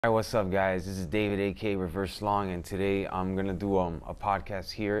Hi, what's up, guys? This is David, aka Reverse Long, and today I'm gonna do a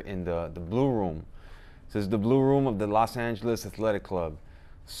podcast here in the Blue Room. So it's the Blue Room of the Los Angeles Athletic Club.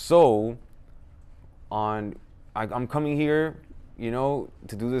 So on, I'm coming here, to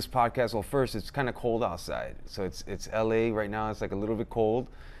do this podcast. Well, first it's kind of cold outside, so it's LA right now. It's like a little bit cold,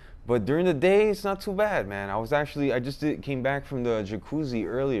 but during the day it's not too bad, man. I just came back from the jacuzzi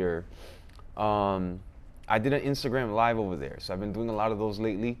earlier. Um, I did an Instagram live over there, so I've been doing a lot of those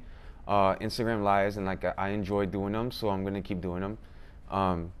lately, Instagram lives, and like I enjoy doing them, so I'm gonna keep doing them.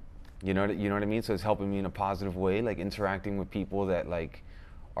 Um, you know what I mean. So it's helping me in a positive way, like interacting with people that like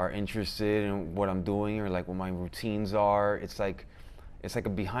are interested in what I'm doing or like what my routines are. It's like a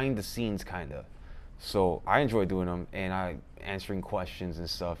behind the scenes kind of. So I enjoy doing them and I answering questions and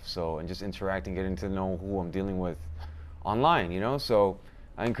stuff. So and just interacting, getting to know who I'm dealing with online. So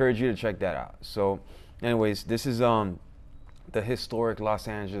I encourage you to check that out. So, anyways, this is the historic Los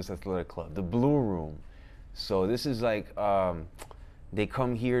Angeles Athletic Club, the Blue Room. So this is like they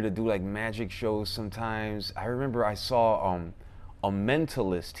come here to do like magic shows sometimes. I remember I saw a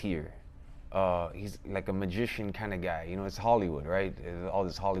mentalist here. He's like a magician kind of guy. It's Hollywood, right? All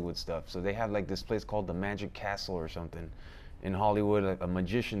this Hollywood stuff. So they have like this place called the Magic Castle or something in Hollywood, like a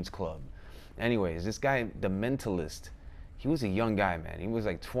magician's club. Anyways, this guy, the mentalist, he was a young guy, man. He was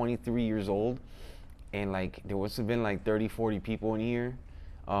like 23 years old, and like there must have been like 30, 40 people in here,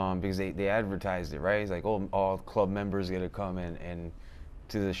 because they advertised it, right? It's like, oh, all club members get to come and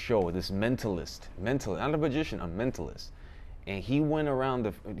to the show. This mentalist, not a magician, a mentalist. And he went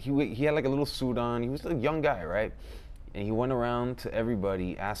around he had like a little suit on. He was a young guy, right? And he went around to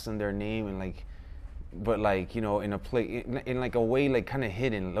everybody, asked them their name, and like, but like in a play, in like a way like kind of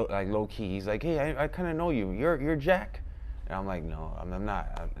hidden, like low key. He's like, hey, I kind of know you. You're Jack. And I'm like, no, I'm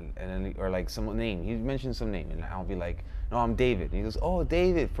not. And then, or like some name. He mentioned some name, and I'll be like, no, I'm David. And he goes, oh,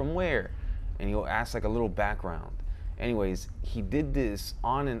 David, from where? And he'll ask like a little background. Anyways, he did this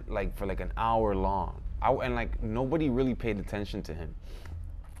on and like for like an hour long. And like nobody really paid attention to him.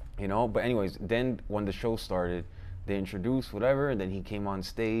 But anyways, then when the show started, they introduced whatever, and then he came on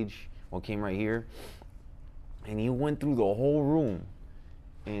stage. Well, came right here, and he went through the whole room,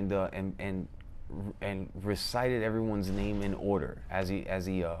 and recited everyone's name in order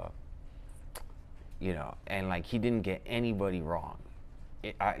and like he didn't get anybody wrong.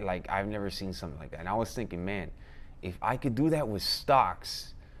 I've never seen something like that, and I was thinking, man, if I could do that with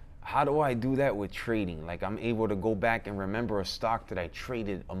stocks, how do I do that with trading? Like I'm able to go back and remember a stock that I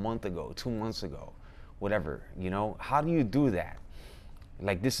traded a month ago, 2 months ago, whatever. How do you do that?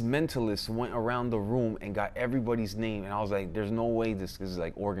 Like this mentalist went around the room and got everybody's name, and I was like, there's no way this is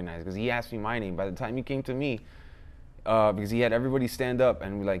like organized, because he asked me my name. By the time he came to me, because he had everybody stand up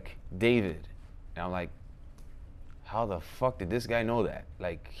and be like, David. And I'm like, how the fuck did this guy know that?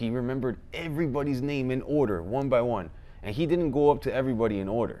 Like he remembered everybody's name in order, one by one, and he didn't go up to everybody in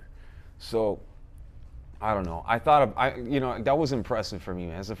order. So I don't know. I thought that was impressive for me,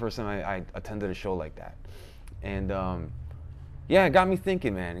 man. It's the first time I attended a show like that, and yeah, it got me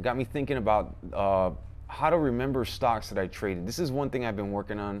thinking, man. It got me thinking about how to remember stocks that I traded. This is one thing I've been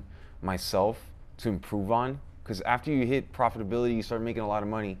working on myself to improve on, because after you hit profitability, you start making a lot of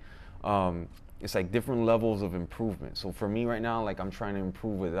money. It's like different levels of improvement. So for me right now, like I'm trying to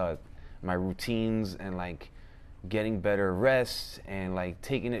improve with my routines and like getting better rest and like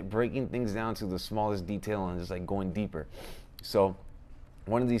breaking things down to the smallest detail and just like going deeper. So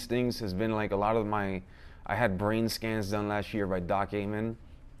one of these things has been like a lot of I had brain scans done last year by Doc Amen,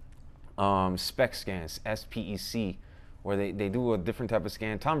 spec scans, SPEC, where they do a different type of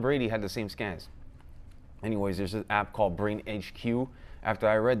scan. Tom Brady had the same scans. Anyways, there's an app called Brain HQ. After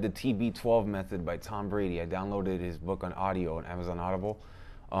I read the TB12 method by Tom Brady, I downloaded his book on audio on Amazon Audible.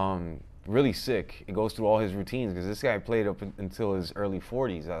 Really sick. It goes through all his routines, because this guy played up until his early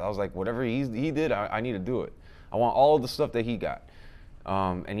 40s. I was like, whatever he did, I need to do it. I want all of the stuff that he got.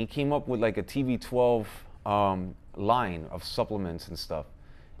 And he came up with like a TB12 line of supplements and stuff.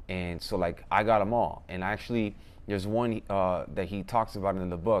 And so like I got them all. And actually, there's one that he talks about in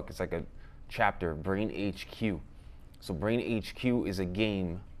the book. It's like a chapter, Brain HQ. So Brain HQ is a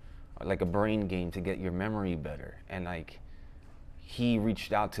game, like a brain game to get your memory better. And like he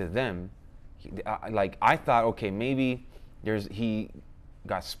reached out to them. I thought, okay, maybe he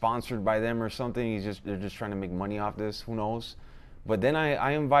got sponsored by them or something. They're just trying to make money off this. Who knows? But then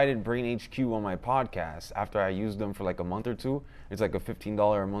I invited Brain HQ on my podcast after I used them for like a month or two. It's like a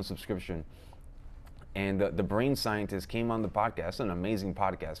 $15 a month subscription. And the brain scientist came on the podcast. It's an amazing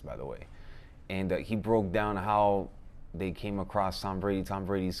podcast, by the way. And he broke down how they came across Tom Brady. Tom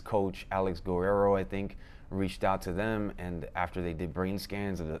Brady's coach, Alex Guerrero, I think, reached out to them, and after they did brain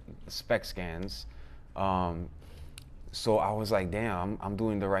scans and the spec scans, so I was like, damn, I'm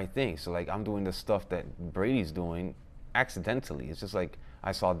doing the right thing. So like I'm doing the stuff that Brady's doing accidentally. It's just like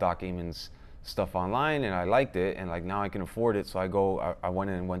I saw Doc Amon's stuff online and I liked it, and like now I can afford it, so I went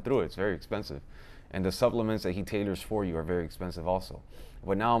in and went through it. It's very expensive, and the supplements that he tailors for you are very expensive also.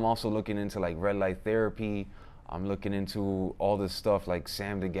 But now I'm also looking into like red light therapy. I'm looking into all this stuff like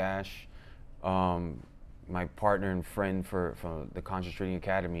Sam DeGash, my partner and friend from the Conscious Trading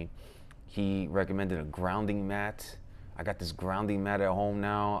Academy. He recommended a grounding mat. I got this grounding mat at home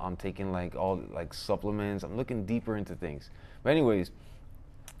now. I'm taking like all like supplements. I'm looking deeper into things. But anyways,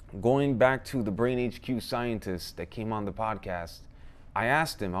 going back to the Brain HQ scientist that came on the podcast, I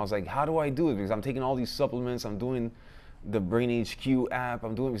asked him, I was like, how do I do it? Because I'm taking all these supplements, I'm doing the Brain HQ app,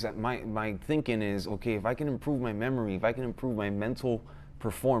 I'm doing, because my thinking is, okay, if I can improve my memory, if I can improve my mental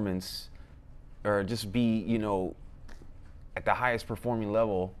performance, or just be, you know, at the highest performing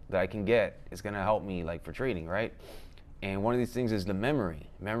level that I can get, it's gonna help me like for trading, right? And one of these things is the memory.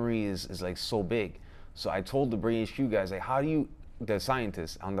 Memory is like so big. So I told the Brain HQ guys, like, how do you, the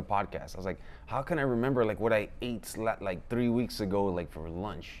scientist on the podcast, I was like, how can I remember like what I ate like 3 weeks ago, like for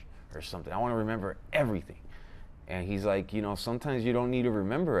lunch or something? I want to remember everything. And he's like, you know, sometimes you don't need to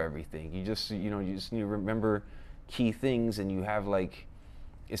remember everything. You just, you know, you just need to remember key things. And you have like,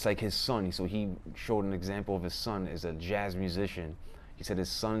 it's like his son. So he showed an example of his son as a jazz musician. He said his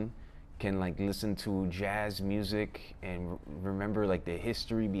son can like listen to jazz music and remember like the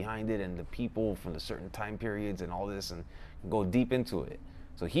history behind it and the people from the certain time periods and all this, and go deep into it.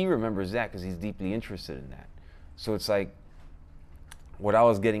 So he remembers that because he's deeply interested in that. So it's like, what I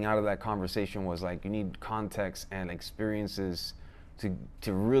was getting out of that conversation was like, you need context and experiences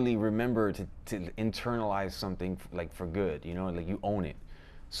to really remember, to internalize something like for good, you know, like you own it.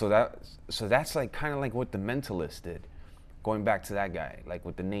 So that's like kind of like what the mentalist did, going back to that guy, like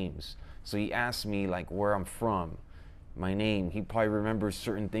with the names. So he asked me like where I'm from, my name. He probably remembers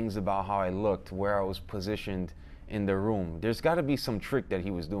certain things about how I looked, where I was positioned in the room. There's got to be some trick that he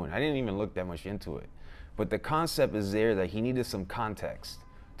was doing. I didn't even look that much into it, but the concept is there that he needed some context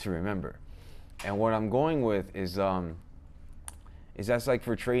to remember. And what I'm going with is that's like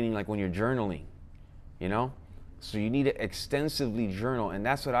for trading, like when you're journaling, you know. So you need to extensively journal, and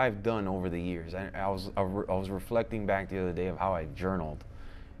that's what I've done over the years. I was reflecting back the other day of how I journaled,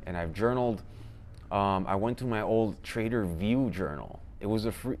 and I've journaled. I went to my old Trader View journal. It was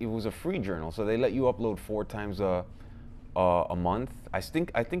a free journal, so they let you upload 4 times a month. I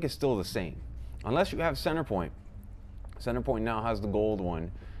think it's still the same, unless you have Centerpoint. Centerpoint now has the gold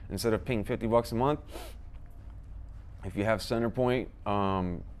one. Instead of paying $50 a month, if you have Centerpoint,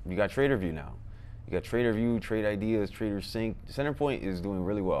 you got Trader View now. You got Trader View, Trade Ideas, Trader Sync. Centerpoint is doing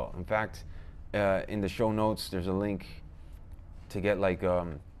really well. In fact, in the show notes, there's a link to get like a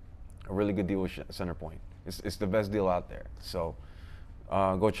really good deal with Centerpoint. It's the best deal out there. So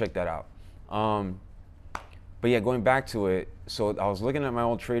go check that out. But yeah, going back to it, so I was looking at my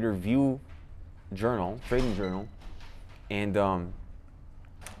old Trader View journal, trading journal, and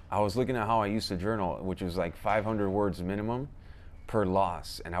I was looking at how I used to journal, which was like 500 words minimum per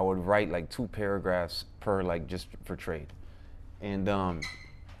loss, and I would write like 2 paragraphs per, like, just for trade. And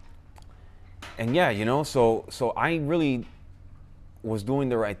yeah, you know, so I really was doing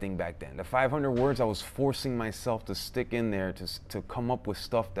the right thing back then. The 500 words, I was forcing myself to stick in there to come up with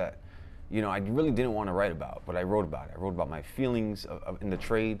stuff that, you know, I really didn't want to write about, but I wrote about it. I wrote about my feelings in the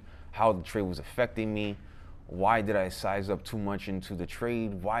trade, how the trade was affecting me. Why did I size up too much into the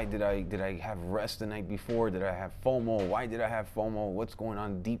trade? Why did I have rest the night before? Did I have FOMO? Why did I have FOMO? What's going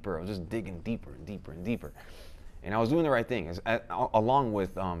on deeper? I was just digging deeper and deeper and deeper. And I was doing the right thing, along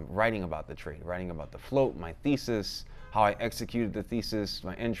with writing about the trade, writing about the float, my thesis, how I executed the thesis,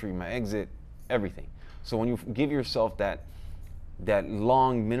 my entry, my exit, everything. So when you give yourself that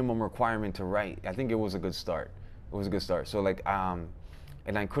long minimum requirement to write, I think it was a good start. It was a good start. So like,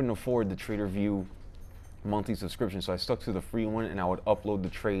 and I couldn't afford the Trader View monthly subscription, so I stuck to the free one, and I would upload the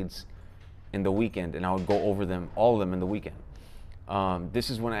trades in the weekend, and I would go over them, all of them, in the weekend. This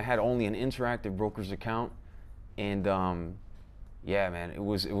is when I had only an interactive broker's account, and yeah, man, it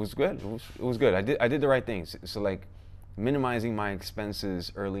was good. It was good. I did the right things. So like minimizing my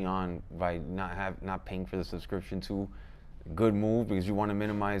expenses early on by not paying for the subscription too. Good move, because you want to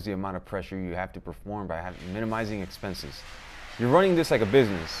minimize the amount of pressure you have to perform by minimizing expenses. You're running this like a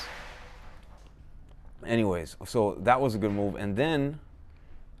business. Anyways, so that was a good move. And then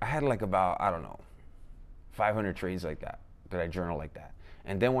I had like about, I don't know, 500 trades like that I journal like that.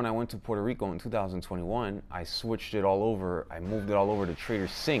 And then when I went to Puerto Rico in 2021, I switched it all over. I moved it all over to Trader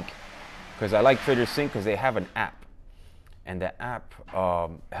Sync, because I like TraderSync because they have an app, and the app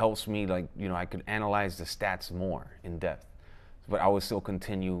helps me, like, I could analyze the stats more in depth, but I would still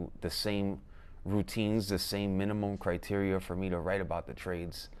continue the same routines, the same minimum criteria for me to write about the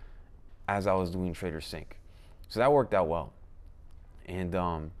trades as I was doing TraderSync. So that worked out well. And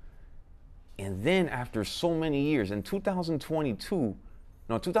then after so many years, in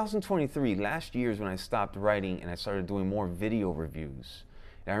 2023, last year is when I stopped writing and I started doing more video reviews.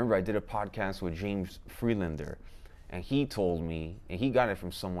 And I remember I did a podcast with James Freelander, and he told me, and he got it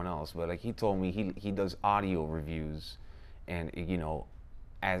from someone else, but like he told me he does audio reviews, and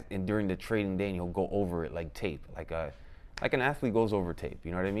during the trading day, and he'll go over it like tape, like an athlete goes over tape, you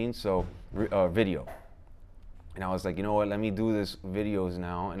know what I mean? So video. And I was like, you know what, let me do this videos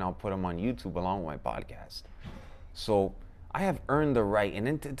now, and I'll put them on YouTube along with my podcast. So I have earned the right. And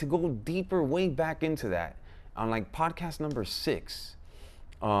then to go deeper, way back into that, on like podcast number 6,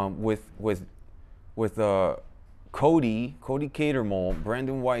 with Cody Catermole,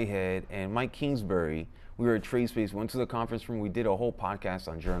 Brandon Whitehead, and Mike Kingsbury, we were at TradeSpace, went to the conference room, we did a whole podcast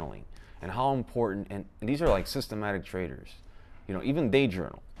on journaling and how important, and these are like systematic traders. Even they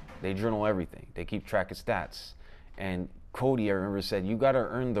journal everything. They keep track of stats. And Cody, I remember, said, you got to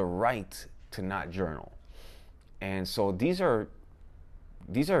earn the right to not journal. And so these are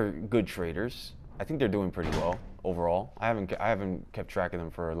good traders. I think they're doing pretty well overall. I haven't kept track of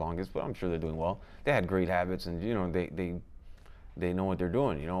them for the longest, but I'm sure they're doing well. They had great habits, and they know what they're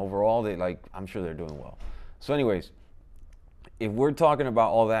doing. Overall, I'm sure they're doing well. So anyways, if we're talking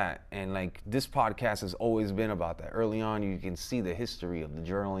about all that, and like this podcast has always been about that. Early on, you can see the history of the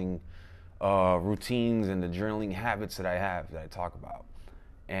journaling routines and the journaling habits that I talk about.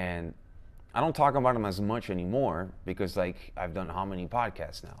 And I don't talk about them as much anymore because like I've done how many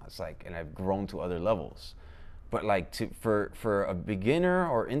podcasts now? It's like, and I've grown to other levels. But like for a beginner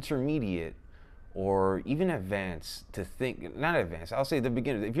or intermediate or even advanced to think, not advanced, I'll say the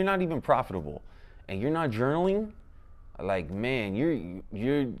beginner, if you're not even profitable and you're not journaling, like, man,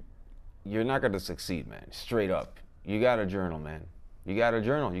 you're not gonna succeed, man. Straight up. You gotta journal, man. You gotta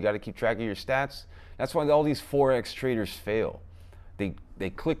journal. You gotta keep track of your stats. That's why all these Forex traders fail. They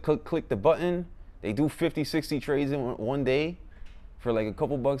click the button. They do 50, 60 trades in one day for like a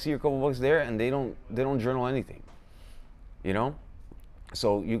couple bucks here, a couple bucks there, and they don't journal anything.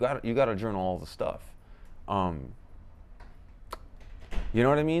 So you gotta journal all the stuff. You know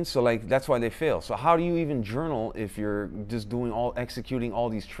what I mean? So like that's why they fail. So how do you even journal if you're just executing all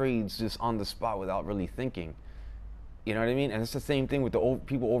these trades just on the spot without really thinking? You know what I mean? And it's the same thing with the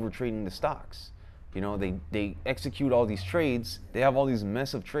people over trading the stocks. They execute all these trades. They have all these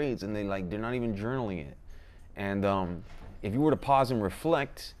mess of trades, and they're not even journaling it. And if you were to pause and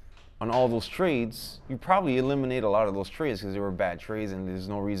reflect on all those trades, you probably eliminate a lot of those trades because they were bad trades, and there's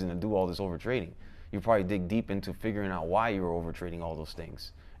no reason to do all this over trading. You probably dig deep into figuring out why you were over trading all those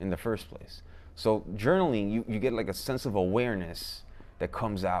things in the first place. So journaling, you get like a sense of awareness that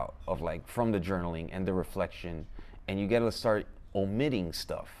comes out of like from the journaling and the reflection, and you got to start omitting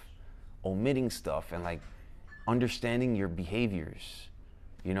stuff and like understanding your behaviors,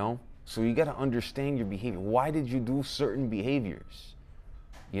 So you got to understand your behavior. Why did you do certain behaviors?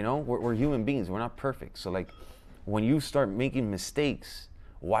 We're human beings. We're not perfect. So like when you start making mistakes,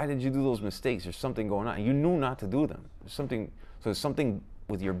 why did you do those mistakes? There's something going on. You knew not to do them. There's something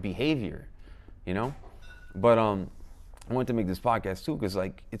with your behavior, But I wanted to make this podcast too because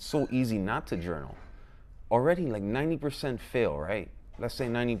like it's so easy not to journal. Already like 90% fail, right? Let's say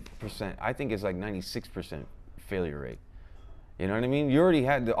 90%. I think it's like 96% failure rate. You know what I mean? You already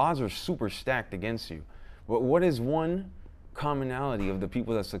the odds are super stacked against you. But what is one commonality of the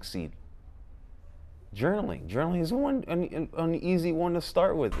people that succeed? Journaling. Journaling is an easy one to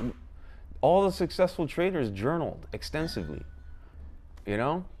start with. All the successful traders journaled extensively,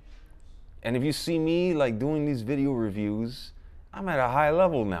 And if you see me like doing these video reviews, I'm at a high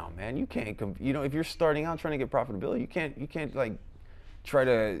level now, man. You can't, if you're starting out trying to get profitability, you can't like try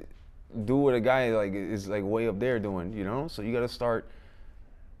to do what a guy like is like way up there doing, So you got to start.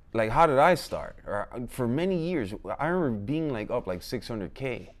 Like, how did I start? For many years, I remember being like up like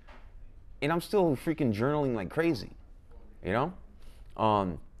 600K, and I'm still freaking journaling like crazy, I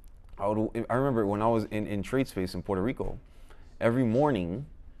remember when I was in TradeSpace in Puerto Rico, every morning,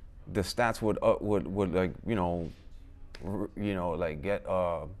 the stats would like like get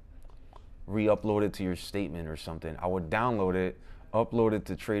re-uploaded to your statement or something. I would download it, upload it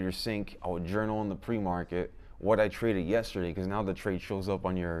to TraderSync. I would journal in the pre-market what I traded yesterday, because now the trade shows up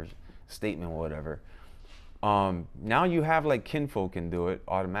on your statement or whatever. Now you have like Kinfolk can do it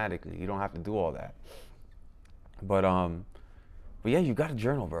automatically. You don't have to do all that. But yeah, you got to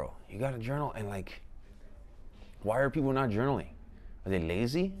journal, bro. You gotta journal. And like, why are people not journaling? Are they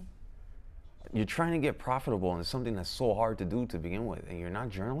lazy? You're trying to get profitable in something that's so hard to do to begin with, and you're not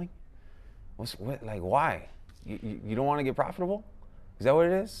journaling? Like, why? You don't want to get profitable? Is that what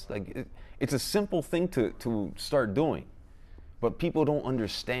it is? Like, it's a simple thing to start doing, but people don't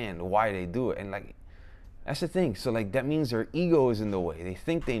understand why they do it. And like, that's the thing. So like, that means their ego is in the way. They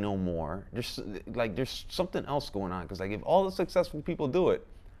think they know more. There's something else going on. Because like, if all the successful people do it,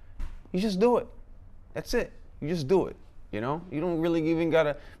 you just do it. That's it. You just do it. You know, you don't really even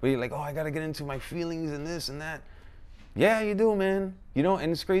gotta, but you're like, oh, I gotta get into my feelings and this and that. Yeah, you do, man. You know,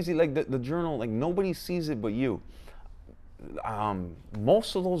 and it's crazy, like the journal, like nobody sees it but you.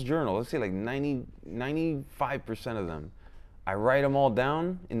 Most of those journals, let's say like 95% of them, I write them all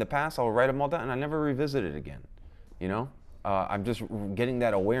down. In the past, I'll write them all down and I never revisit it again. You know, I'm just getting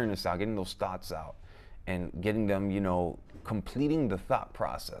that awareness out, getting those thoughts out and getting them, you know, completing the thought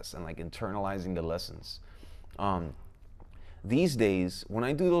process and like internalizing the lessons. These days, when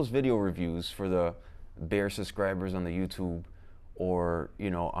I do those video reviews for the bare subscribers on the YouTube, or you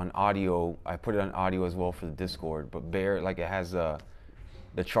know, on audio, I put it on audio as well for the Discord, but bare, like it has the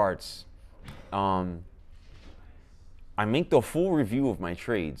charts. I make the full review of my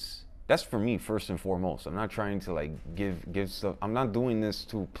trades. That's for me first and foremost. I'm not trying to like give stuff. I'm not doing this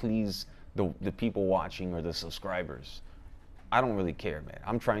to please the people watching or the subscribers. I don't really care, man.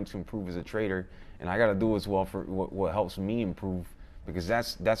 I'm trying to improve as a trader, and I gotta do as well for what helps me improve, because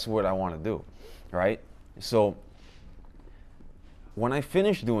that's what I want to do, right? So when I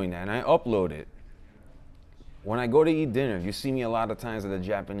finish doing that and I upload it, when I go to eat dinner, you see me a lot of times at a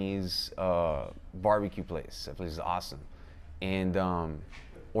Japanese barbecue place. That place is awesome, and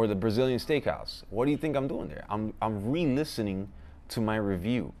or the Brazilian steakhouse. What do you think I'm doing there? I'm re-listening to my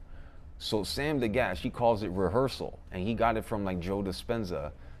review. So Sam DeGash, he calls it rehearsal, and he got it from like Joe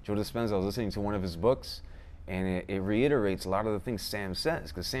Dispenza. Joe Dispenza, I was listening to one of his books, and it reiterates a lot of the things Sam says,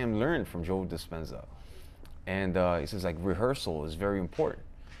 because Sam learned from Joe Dispenza. And he says like rehearsal is very important.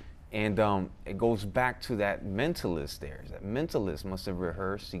 And it goes back to that mentalist there. That mentalist must have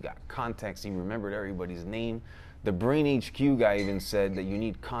rehearsed, he got context, he remembered everybody's name. The Brain HQ guy even said that you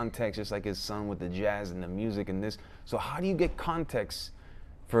need context, just like his son with the jazz and the music and this. So how do you get context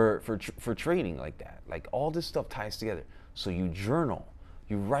for trading like that? Like all this stuff ties together. So you journal,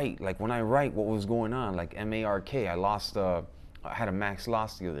 you write. Like when I write what was going on, like MARK, I had a max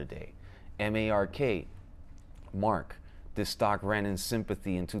loss the other day. MARK, Mark, this stock ran in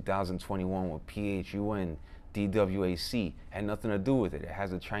sympathy in 2021 with PHUN, DWAC, had nothing to do with it. It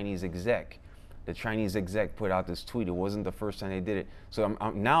has a Chinese exec. The Chinese exec put out this tweet. It wasn't the first time they did it. So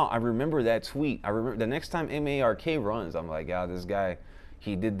now I remember that tweet. I remember the next time MARK runs, I'm like, yeah, this guy,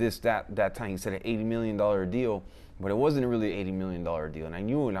 he did this that time. He said an $80 million deal, but it wasn't really an $80 million deal. And I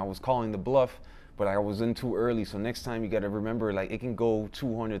knew, and I was calling the bluff, but I was in too early. So next time you got to remember, like it can go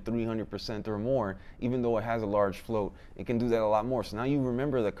 200, 300% or more, even though it has a large float. It can do that a lot more. So now you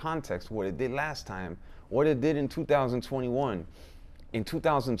remember the context, what it did last time, what it did in 2021. In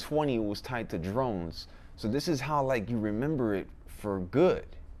 2020, it was tied to drones. So this is how like you remember it for good,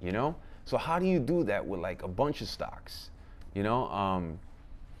 you know? So how do you do that with like a bunch of stocks? You know,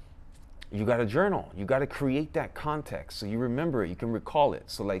 you got to journal. You got to create that context so you remember it, you can recall it.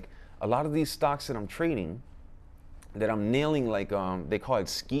 So like a lot of these stocks that I'm trading, that I'm nailing, like they call it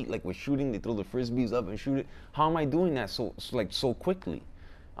skeet, like with shooting, they throw the frisbees up and shoot it. How am I doing that so quickly?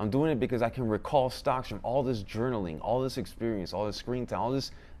 I'm doing it because I can recall stocks from all this journaling, all this experience, all this screen time, all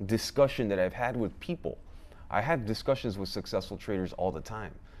this discussion that I've had with people. I have discussions with successful traders all the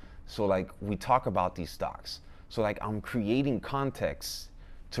time. So like we talk about these stocks. So like I'm creating context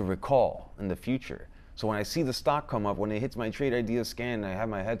to recall in the future. So when I see the stock come up, when it hits my trade idea scan, and I have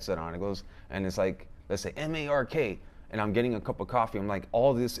my headset on, it goes, and it's like, let's say MARK, and I'm getting a cup of coffee. I'm like,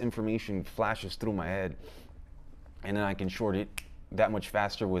 all this information flashes through my head, and then I can short it that much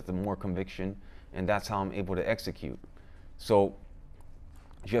faster with more conviction, and that's how I'm able to execute. So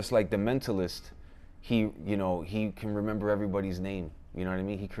just like the mentalist, he can remember everybody's name. You know what I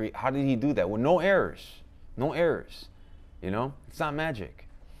mean? How did he do that? With no errors, you know, it's not magic.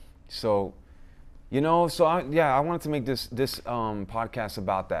 So, you know, I wanted to make this podcast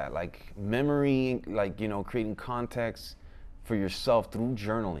about that, like memory, like, you know, creating context for yourself through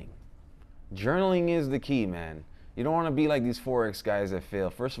journaling. Journaling is the key, man. You don't want to be like these Forex guys that fail.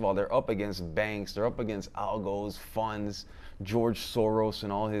 First of all, they're up against banks, they're up against algos, funds, George Soros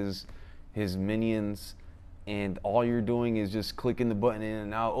and all his minions, and all you're doing is just clicking the button in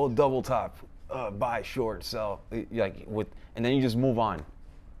and out. Oh, double top, buy, short, sell, and then you just move on.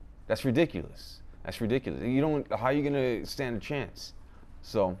 That's ridiculous. That's ridiculous. How are you gonna stand a chance?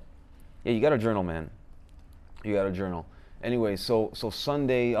 So Yeah, you got to journal, man. You got to journal. Anyway, so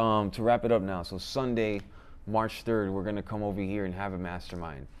Sunday, to wrap it up now. So Sunday, March 3rd, we're gonna come over here and have a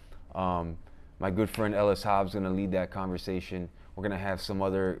mastermind. Um, my good friend Ellis Hobbs gonna lead that conversation. We're gonna have some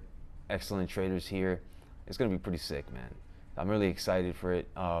other excellent traders here. It's gonna be pretty sick, man. I'm really excited for it.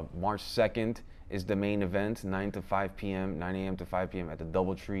 March 2nd is the main event, 9 to 5 p.m., 9 a.m. to 5 p.m. at the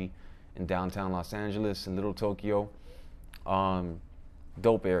DoubleTree in downtown Los Angeles, in Little Tokyo.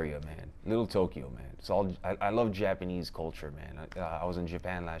 Dope area, man. Little Tokyo, man. It's all. I love Japanese culture, man. I was in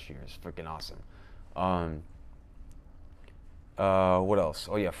Japan last year. It's freaking awesome. What else?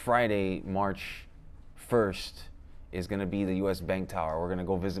 Oh yeah, Friday, March 1st is gonna be the U.S. Bank Tower. We're gonna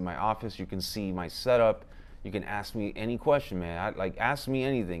go visit my office. You can see my setup. You can ask me any question, man. Ask me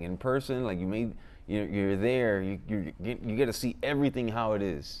anything in person. Like you're there. You get to see everything how it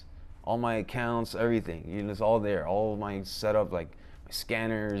is. All my accounts, everything. It's all there. All my setup, like my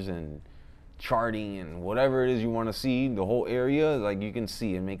scanners and charting and whatever it is you want to see, the whole area, like you can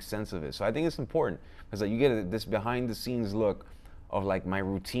see and make sense of it. So I think it's important because like you get this behind the scenes look of like my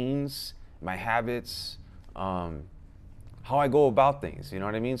routines, my habits, how I go about things, you know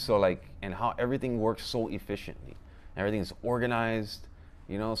what I mean? So like, and how everything works so efficiently. Everything's organized,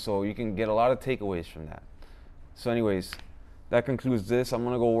 so you can get a lot of takeaways from that. So anyways, that concludes this. I'm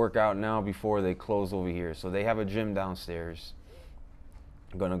gonna go work out now before they close over here. So they have a gym downstairs.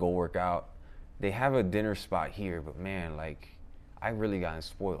 I'm gonna go work out. They have a dinner spot here, but man, like, I really gotten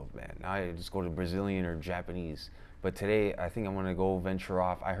spoiled, man. Now I just go to Brazilian or Japanese. But today, I think I'm gonna go venture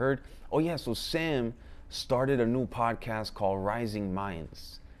off. I heard, oh yeah, so Sam started a new podcast called Rising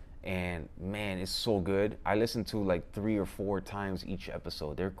Minds. And man, it's so good. I listened to like 3 or 4 times each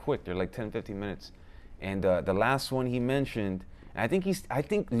episode. They're quick, they're like 10, 15 minutes. And the last one he mentioned, and I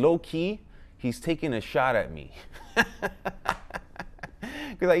think low key, he's taking a shot at me.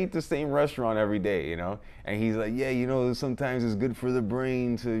 Because I eat the same restaurant every day, And he's like, yeah, sometimes it's good for the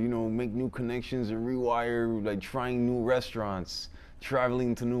brain to, make new connections and rewire, like trying new restaurants,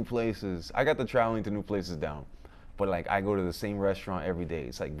 traveling to new places. I got the traveling to new places down. But like I go to the same restaurant every day.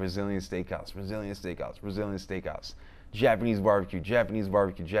 It's like Brazilian steakhouse, Brazilian steakhouse, Brazilian steakhouse, Japanese barbecue, Japanese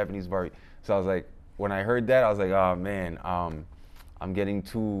barbecue, Japanese barbecue. So I was like, when I heard that, I was like, oh man, I'm getting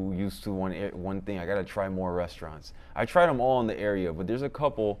too used to one thing. I gotta try more restaurants. I tried them all in the area, but there's a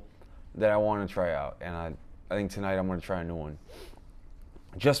couple that I want to try out, and I think tonight I'm gonna try a new one,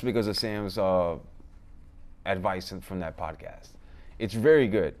 just because of Sam's advice from that podcast. It's very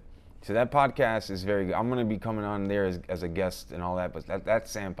good. So that podcast is very good. I'm gonna be coming on there as a guest and all that, but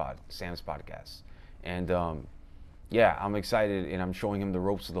that's Sam's podcast, and yeah, I'm excited, and I'm showing him the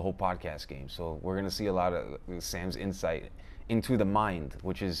ropes of the whole podcast game. So we're gonna see a lot of Sam's insight into the mind,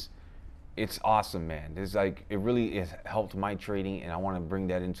 it's awesome, man. It's like, it really has helped my trading, and I want to bring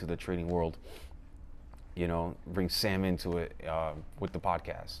that into the trading world. Bring Sam into it with the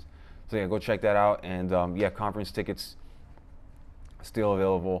podcast. So yeah, go check that out. And yeah, conference tickets still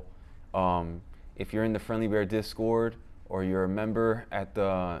available. If you're in the Friendly Bear Discord or you're a member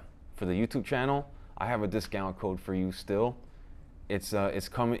for the YouTube channel, I have a discount code for you still. It's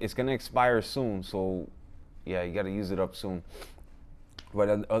gonna expire soon, so yeah, you gotta use it up soon.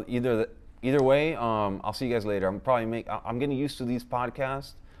 But either way, I'll see you guys later. I'm getting used to these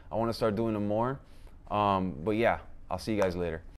podcasts. I want to start doing them more. But yeah, I'll see you guys later.